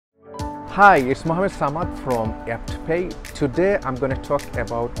Hi, it's Mohammed Samad from AptPay. Today I'm going to talk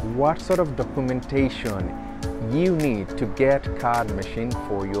about what sort of documentation you need to get card machine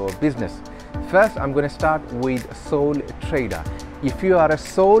for your business. First, I'm going to start with sole trader. If you are a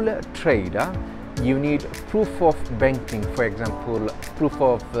sole trader, you need proof of banking, for example, proof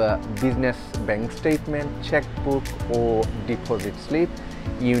of business bank statement, checkbook or deposit slip.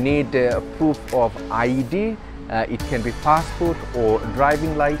 You need proof of ID, it can be passport or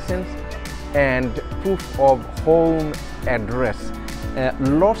driving license, and proof of home address.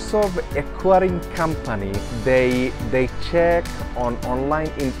 Lots of acquiring company, they check on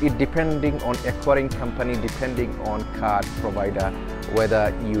online, it depending on acquiring company, depending on card provider,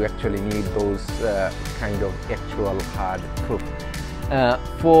 whether you actually need those kind of actual hard proof.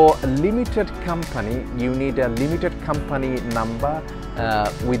 For a limited company, you need a limited company number.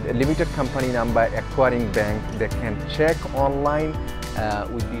 With a limited company number, acquiring bank, they can check online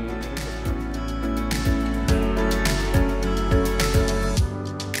with the